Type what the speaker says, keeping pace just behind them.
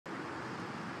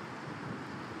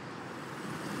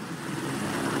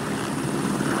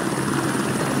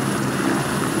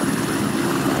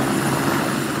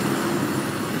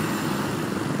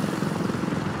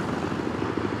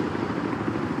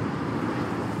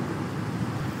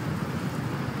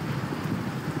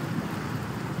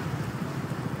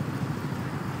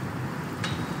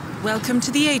Welcome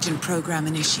to the Agent Program,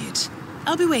 Initiate.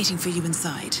 I'll be waiting for you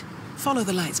inside. Follow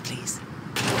the lights, please.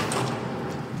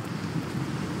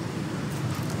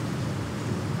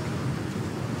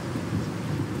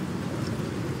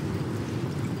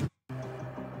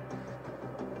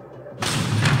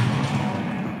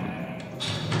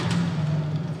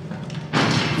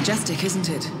 Majestic, isn't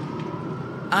it?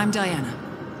 I'm Diana.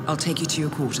 I'll take you to your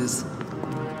quarters.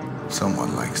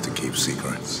 Someone likes to keep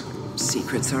secrets.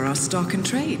 Secrets are our stock and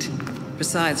trade.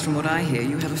 Besides, from what I hear,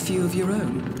 you have a few of your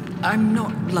own. I'm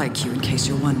not like you, in case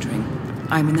you're wondering.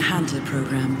 I'm in the Handler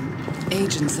program.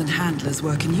 Agents and handlers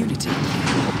work in unity.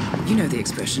 You know the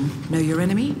expression, know your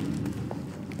enemy?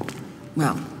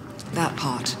 Well, that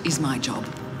part is my job.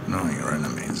 Knowing your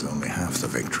enemy is only half the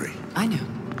victory. I know.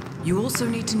 You also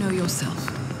need to know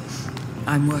yourself.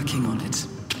 I'm working on it.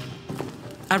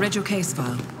 I read your case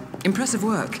file. Impressive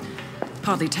work.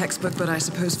 Hardly textbook, but I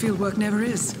suppose fieldwork never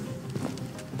is.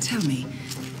 Tell me,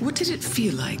 what did it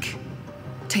feel like,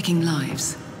 taking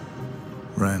lives?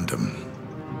 Random.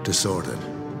 Disordered.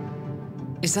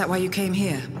 Is that why you came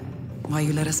here? Why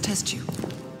you let us test you?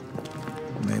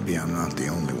 Maybe I'm not the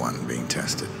only one being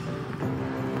tested.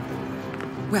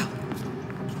 Well,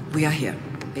 we are here.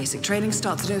 Basic training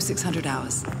starts at 0600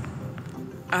 hours.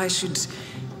 I should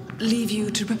leave you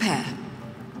to prepare.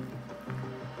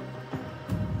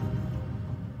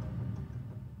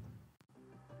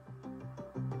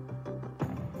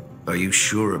 Are you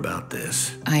sure about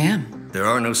this? I am. There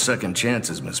are no second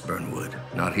chances, Miss Burnwood.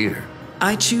 Not here.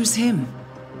 I choose him.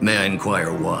 May I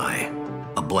inquire why?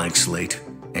 A blank slate?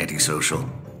 Antisocial?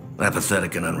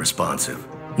 Apathetic and unresponsive?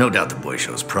 No doubt the boy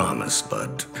shows promise,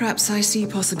 but... Perhaps I see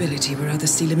possibility where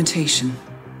others see limitation.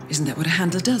 Isn't that what a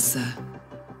handler does, sir?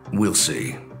 We'll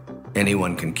see.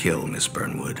 Anyone can kill Miss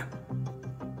Burnwood.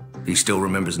 He still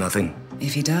remembers nothing?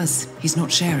 If he does, he's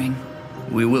not sharing.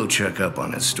 We will check up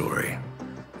on his story.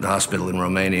 The hospital in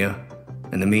Romania.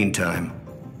 In the meantime,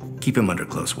 keep him under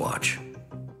close watch.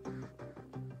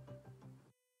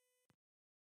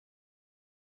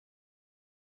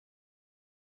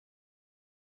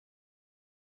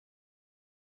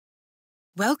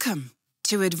 Welcome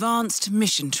to Advanced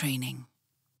Mission Training.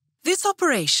 This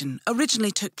operation originally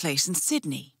took place in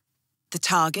Sydney. The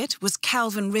target was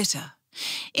Calvin Ritter,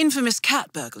 infamous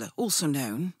cat burglar, also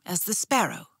known as the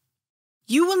Sparrow.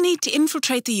 You will need to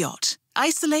infiltrate the yacht,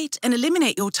 isolate and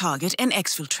eliminate your target, and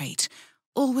exfiltrate,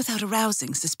 all without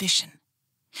arousing suspicion.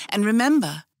 And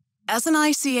remember, as an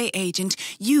ICA agent,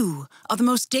 you are the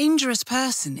most dangerous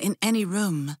person in any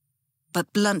room.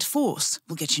 But blunt force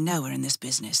will get you nowhere in this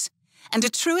business. And a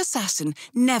true assassin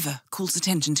never calls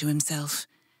attention to himself.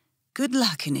 Good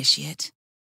luck, Initiate.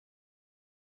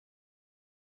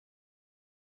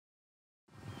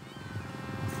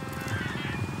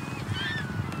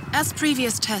 As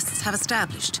previous tests have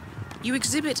established, you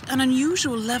exhibit an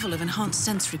unusual level of enhanced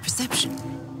sensory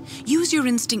perception. Use your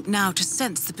instinct now to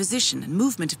sense the position and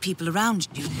movement of people around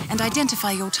you and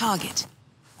identify your target.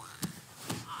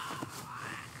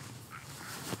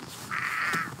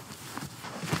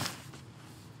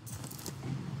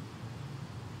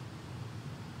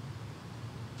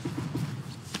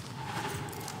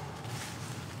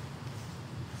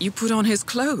 You put on his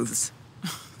clothes.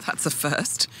 That's a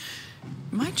first.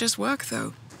 Might just work,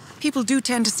 though. People do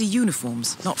tend to see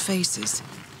uniforms, not faces.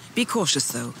 Be cautious,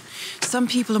 though. Some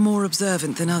people are more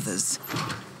observant than others.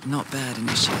 Not bad,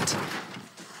 Initiate.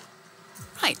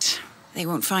 Right. They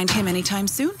won't find him anytime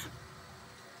soon.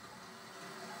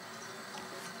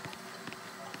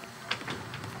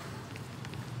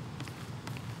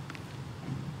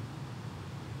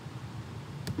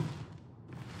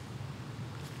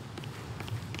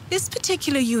 This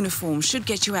particular uniform should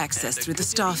get you access through the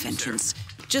staff entrance.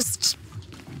 Just...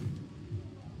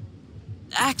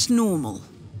 act normal.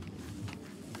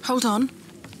 Hold on.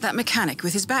 That mechanic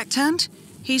with his back turned?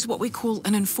 He's what we call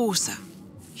an enforcer.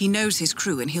 He knows his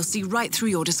crew and he'll see right through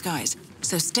your disguise,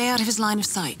 so stay out of his line of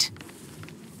sight.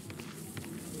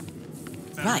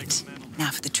 Right.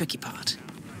 Now for the tricky part.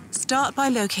 Start by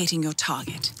locating your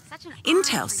target.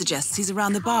 Intel suggests he's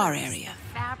around the bar area.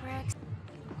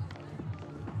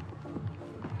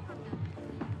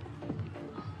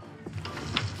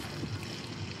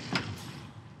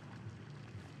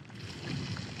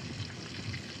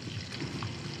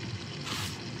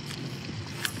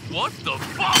 What the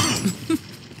fuck?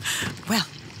 Well,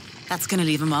 that's gonna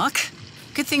leave a mark.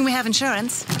 Good thing we have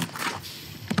insurance.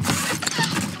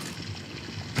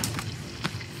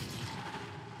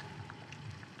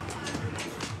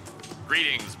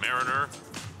 Greetings, Mariner.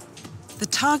 The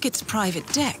target's private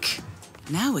deck.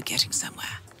 Now we're getting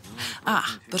somewhere.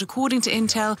 Ah, but according to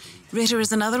Intel, Ritter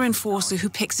is another enforcer who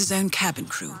picks his own cabin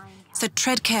crew. so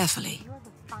tread carefully. You are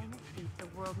the finest feat the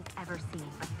world has ever seen,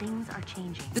 but things are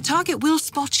changing. The target will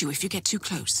spot you if you get too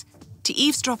close. To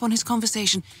eavesdrop on his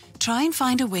conversation, try and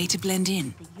find a way to blend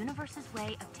in. The universe's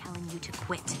way of telling you to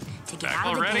quit, to get Back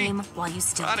out of the already? game while you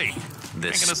still Buddy, can.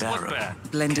 making us look bad.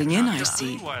 Blending in, I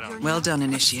see. Why don't Well done, You're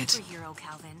not a Initiate. superhero,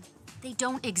 Calvin. They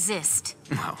don't exist.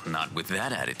 Well, not with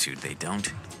that attitude, they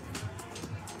don't.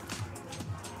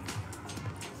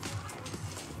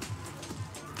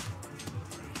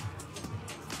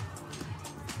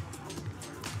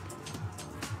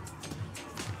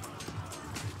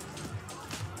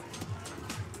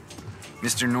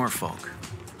 Mr. Norfolk,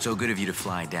 so good of you to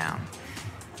fly down.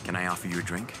 Can I offer you a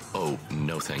drink? Oh,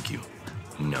 no thank you.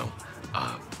 No.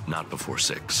 Not before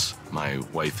 6. My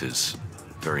wife is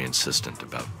very insistent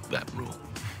about that rule.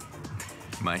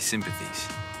 My sympathies.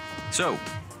 So,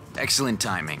 excellent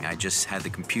timing. I just had the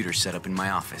computer set up in my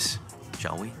office.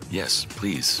 Shall we? Yes,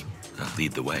 please,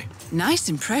 lead the way. Nice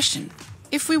impression.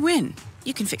 If we win,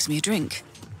 you can fix me a drink.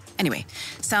 Anyway,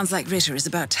 sounds like Ritter is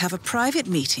about to have a private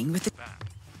meeting with the...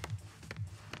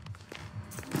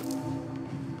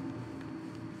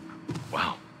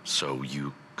 Wow, so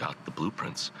you got the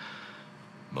blueprints.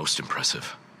 Most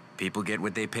impressive. People get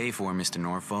what they pay for, Mr.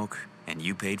 Norfolk, and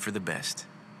you paid for the best.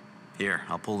 Here,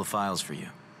 I'll pull the files for you.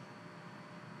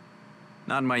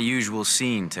 Not my usual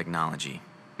scene technology.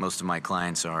 Most of my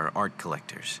clients are art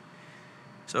collectors.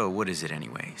 So what is it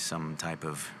anyway? Some type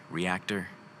of reactor?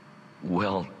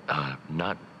 Well,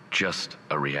 not just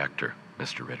a reactor,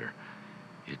 Mr. Ritter.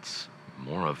 It's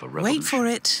more of a revolution. Wait for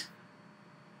it.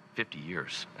 50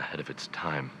 years ahead of its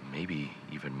time, maybe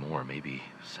even more, maybe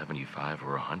 75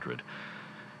 or 100.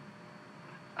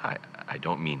 I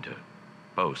don't mean to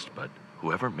boast, but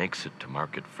whoever makes it to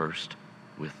market first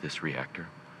with this reactor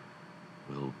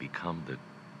will become the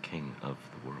king of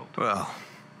the world. Well,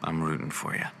 I'm rooting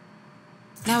for you.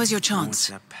 Now is your What's chance.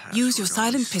 that password Use your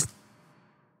silent always-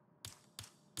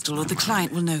 pistol or the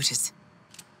client will notice.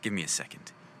 Give me a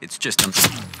second. It's just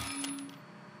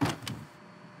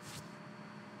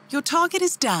Your target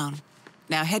is down.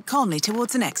 Now head calmly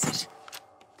towards an exit.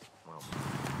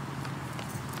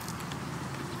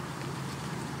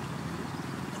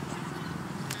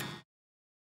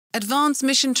 Advanced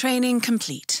mission training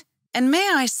complete. And may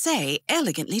I say,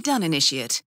 elegantly done,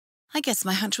 Initiate. I guess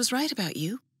my hunch was right about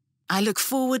you. I look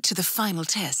forward to the final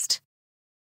test.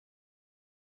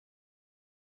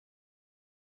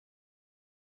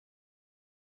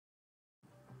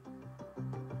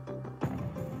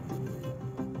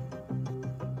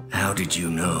 How did you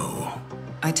know?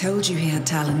 I told you he had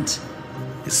talent.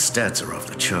 His stats are off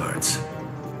the charts.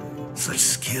 Such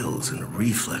skills and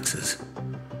reflexes.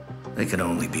 They can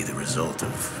only be the result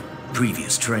of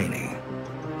previous training.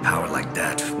 Power like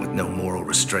that, with no moral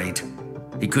restraint,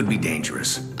 he could be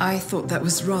dangerous. I thought that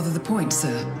was rather the point,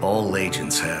 sir. All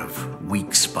agents have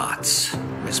weak spots,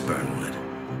 Miss Burnwood.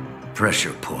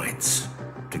 Pressure points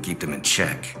to keep them in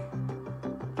check.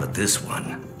 But this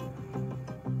one...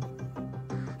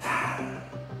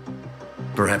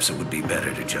 Perhaps it would be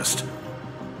better to just...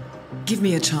 Give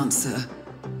me a chance, sir.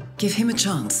 Give him a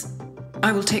chance.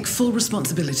 I will take full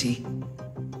responsibility.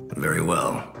 Very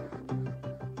well.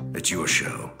 It's your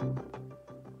show.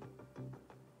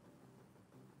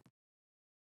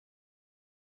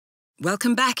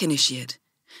 Welcome back, Initiate.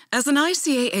 As an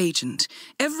ICA agent,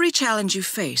 every challenge you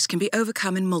face can be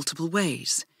overcome in multiple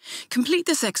ways. Complete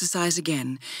this exercise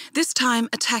again, this time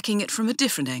attacking it from a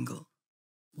different angle.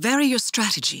 Vary your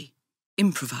strategy.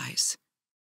 Improvise.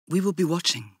 We will be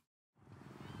watching.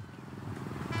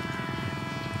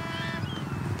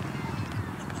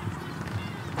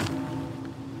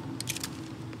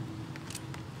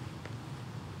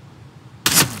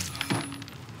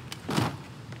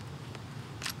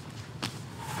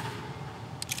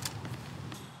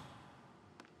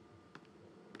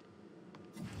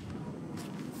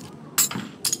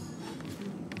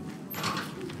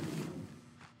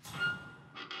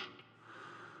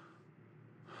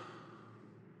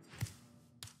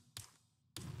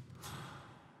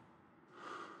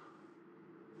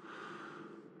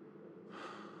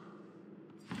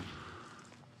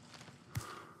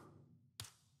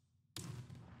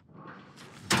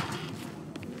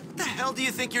 What the hell do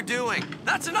you think you're doing?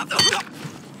 That's enough.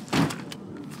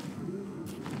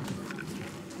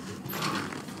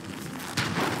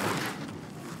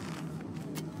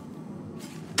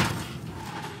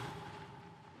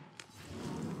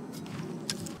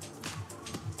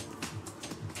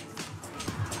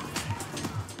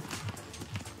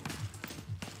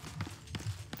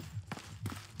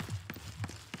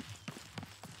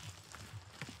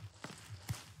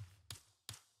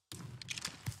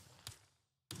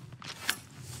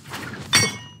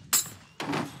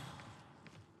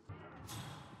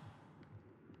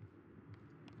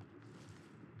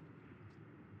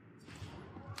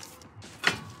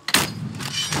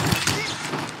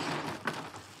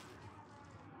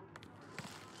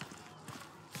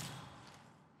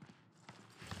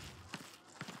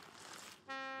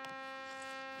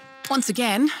 Once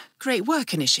again, great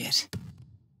work, Initiate.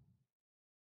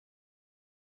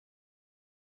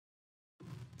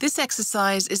 This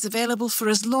exercise is available for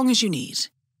as long as you need.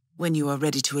 When you are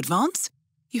ready to advance,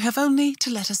 you have only to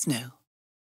let us know.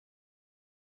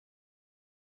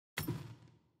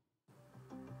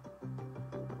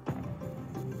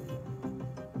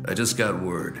 I just got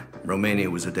word. Romania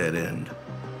was a dead end.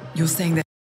 You're saying that...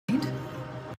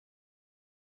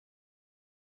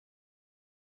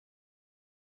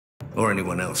 Or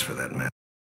anyone else for that matter.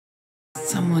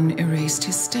 Someone erased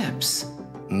his steps.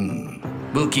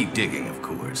 We'll keep digging, of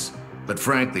course. But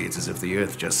frankly, it's as if the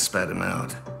Earth just spat him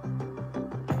out.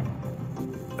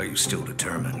 Are you still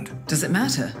determined? Does it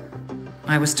matter?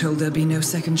 I was told there'd be no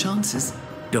second chances.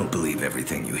 Don't believe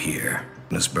everything you hear,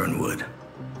 Miss Burnwood.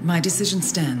 My decision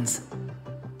stands.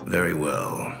 Very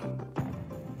well.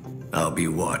 I'll be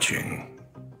watching.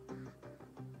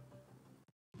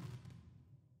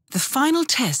 The final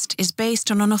test is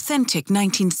based on an authentic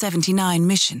 1979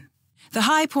 mission. The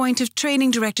high point of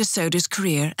Training Director Soda's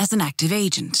career as an active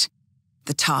agent.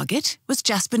 The target was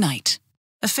Jasper Knight,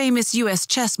 a famous US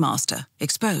chess master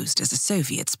exposed as a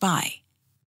Soviet spy.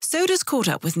 Soda's caught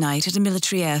up with Knight at a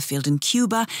military airfield in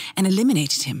Cuba and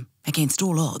eliminated him against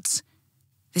all odds.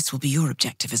 This will be your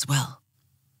objective as well.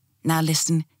 Now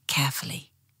listen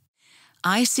carefully.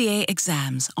 ICA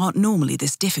exams aren't normally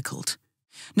this difficult.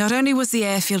 Not only was the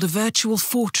airfield a virtual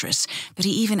fortress, but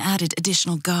he even added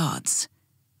additional guards.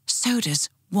 Sodas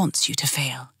wants you to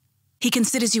fail. He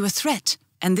considers you a threat,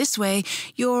 and this way,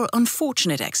 your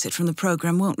unfortunate exit from the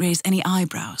program won't raise any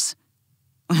eyebrows.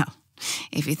 Well,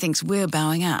 if he thinks we're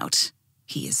bowing out,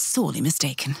 he is sorely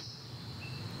mistaken.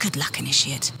 Good luck,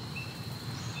 Initiate.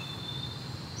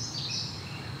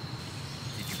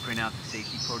 Did you print out the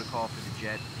safety protocol for the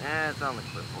jet? It's on the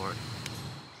clipboard.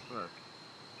 Look,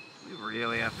 do we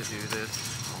really have to do this,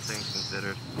 all things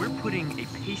considered? We're putting a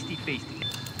pasty face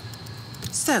together.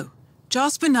 So,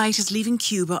 Jasper Knight is leaving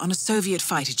Cuba on a Soviet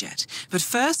fighter jet, but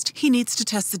first he needs to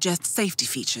test the jet's safety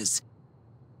features.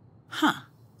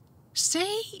 Say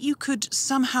you could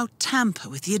somehow tamper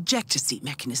with the ejector seat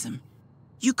mechanism.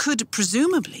 You could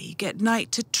presumably get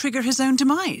Knight to trigger his own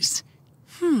demise.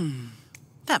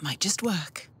 That might just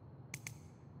work.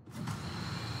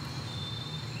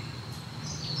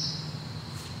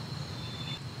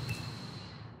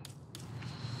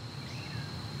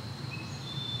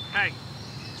 Hey,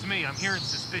 it's me. I'm hearing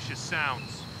suspicious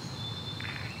sounds.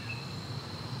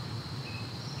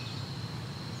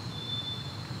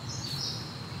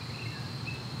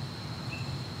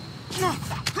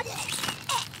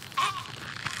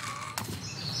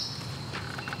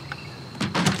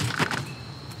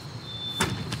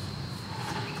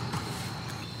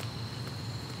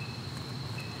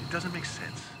 It doesn't make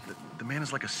sense. The man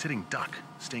is like a sitting duck,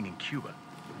 staying in Cuba.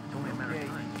 It's only a matter of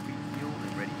time. Refueled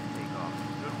and ready to take off.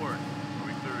 Good work. Are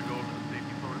we clear to go over the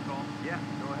safety protocol? Yeah,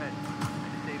 go ahead. I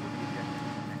disabled the ejector.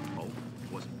 Oh,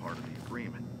 it wasn't part of the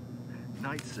agreement.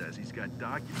 Knight says he's got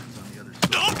documents on the other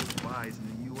side of spies in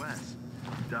the U.S.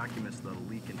 Documents that'll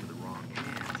leak into the wrong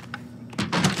hands. You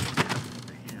can't trust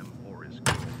to him or his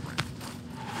girlfriend.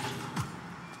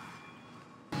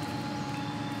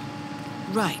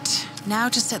 Right, now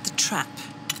to set the trap.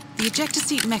 The ejector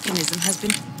seat mechanism has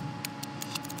been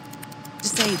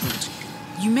disabled.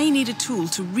 You may need a tool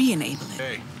to re-enable it.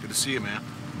 Hey, good to see you, man.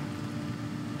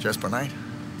 Jasper Knight,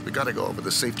 we gotta go over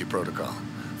the safety protocol.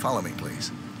 Follow me,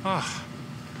 please. Ugh.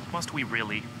 Must we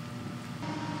really?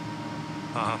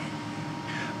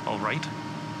 All right.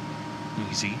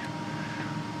 Easy.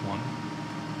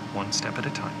 One step at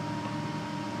a time.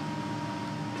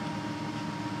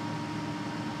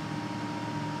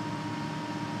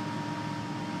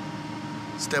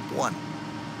 Step 1.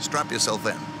 Strap yourself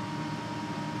in.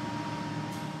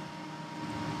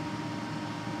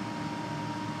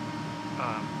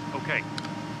 Okay.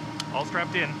 All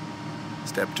strapped in.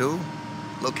 Step 2.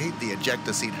 Locate the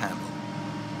ejector seat handle.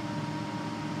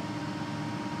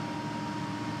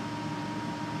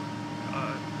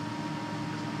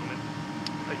 Just a moment.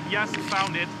 Yes,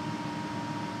 found it.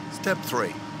 Step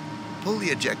 3. Pull the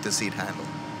ejector seat handle.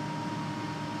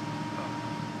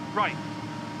 Right.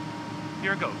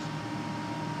 Here it goes.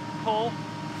 Pull.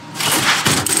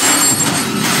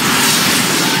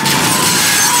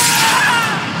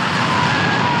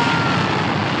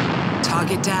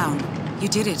 Target down. You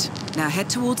did it. Now head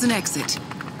towards an exit. Oh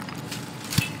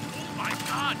my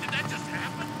God, did that just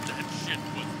happen? That shit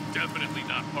was definitely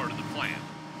not part of the plan.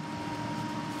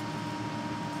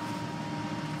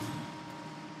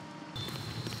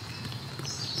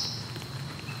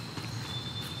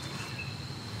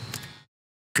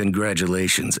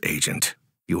 Congratulations, Agent.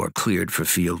 You are cleared for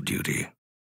field duty.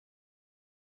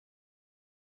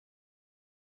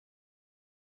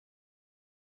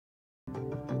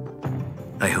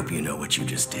 I hope you know what you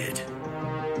just did.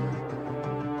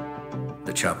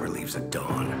 The chopper leaves at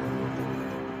dawn.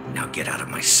 Now get out of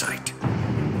my sight.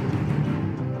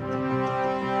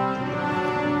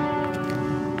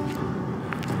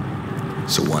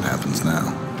 So what happens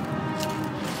now?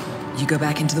 You go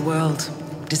back into the world,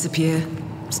 disappear,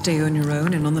 stay on your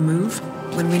own and on the move.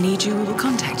 When we need you, we will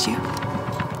contact you.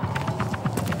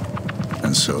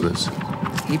 And so does?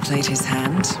 He played his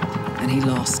hand, and he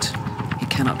lost. He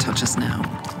cannot touch us now.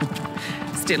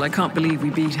 Still, I can't believe we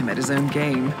beat him at his own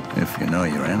game. If you know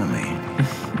your enemy.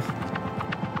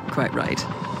 Quite right.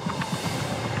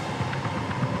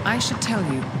 I should tell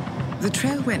you, the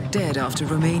trail went dead after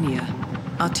Romania.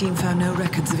 Our team found no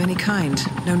records of any kind.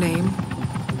 No name,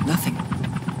 nothing.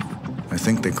 I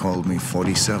think they called me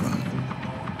 47.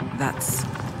 That's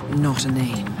not a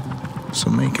name. So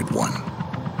make it one.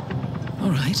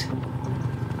 All right.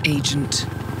 Agent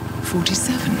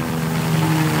 47.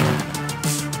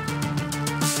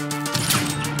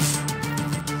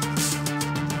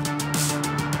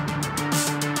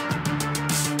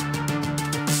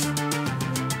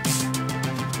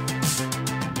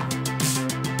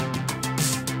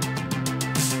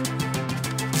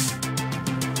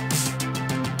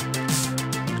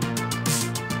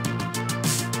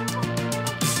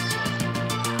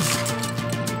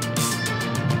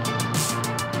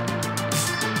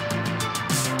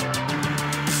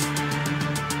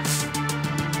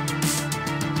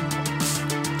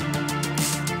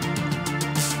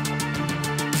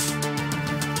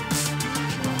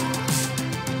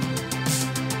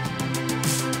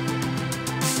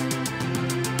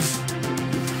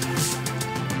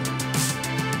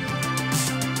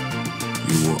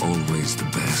 You were always the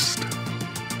best.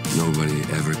 Nobody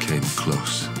ever came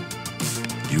close.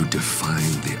 You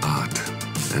defined the art,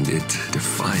 and it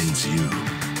defines you.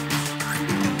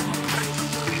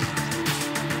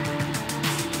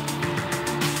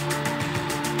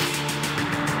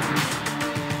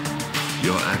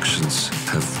 Your actions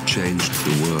have changed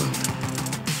the world.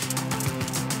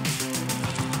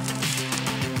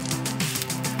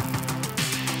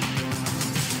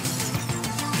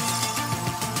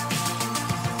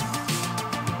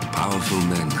 Powerful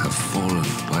men have fallen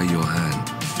by your hand,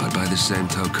 but by the same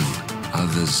token,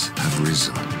 others have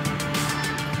risen.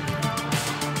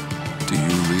 Do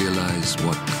you realize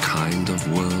what kind of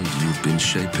world you've been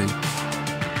shaping?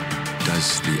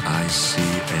 Does the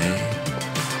ICA?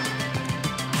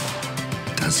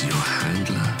 Does your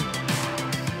handler?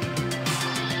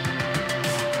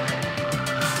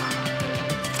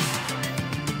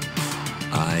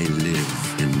 I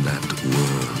live in that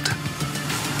world.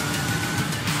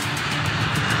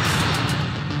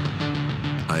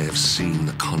 I have seen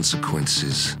the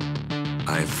consequences.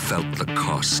 I have felt the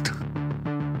cost.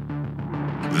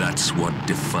 That's what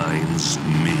defines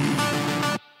me.